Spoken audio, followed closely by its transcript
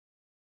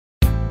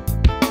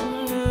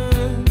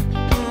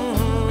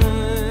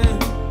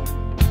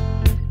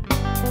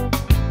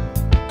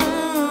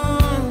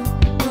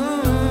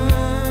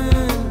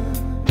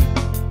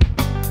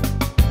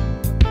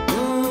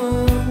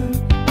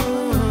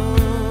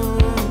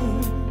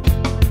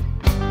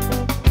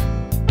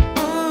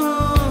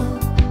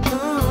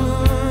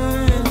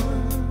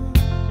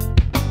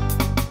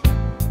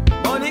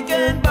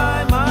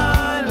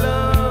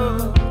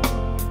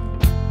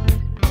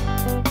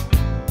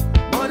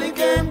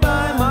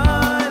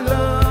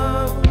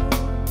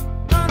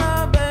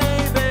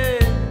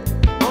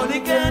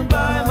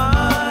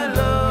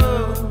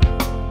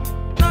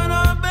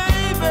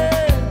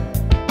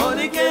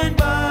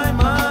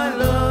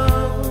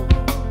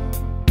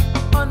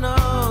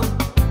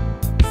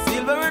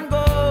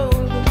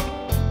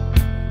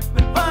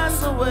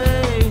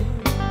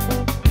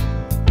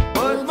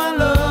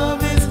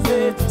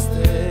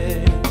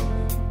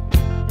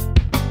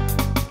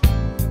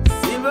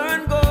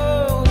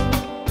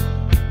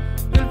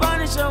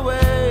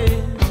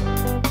away,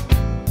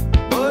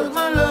 but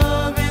my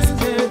love is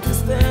here to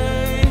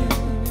stay.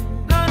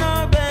 No,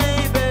 no,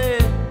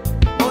 baby,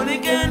 money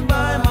can't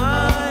buy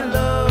my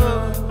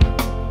love.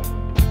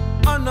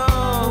 Oh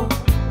no,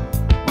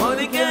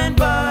 money can't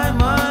buy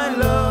my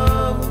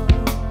love.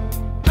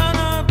 No,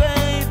 no,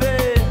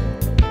 baby,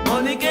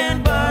 money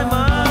can't buy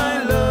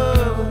my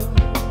love.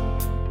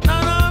 No,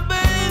 no,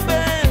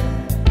 baby,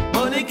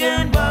 money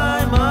can't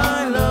buy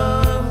my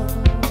love.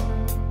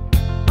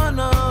 Oh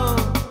no,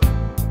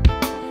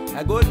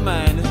 a good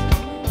man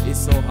is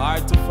so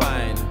hard to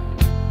find,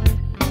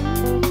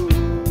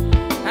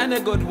 and a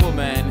good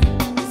woman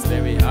is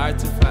very hard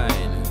to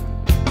find.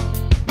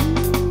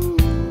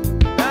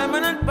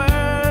 Diamond and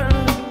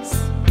pearls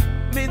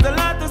means a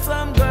lot to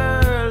some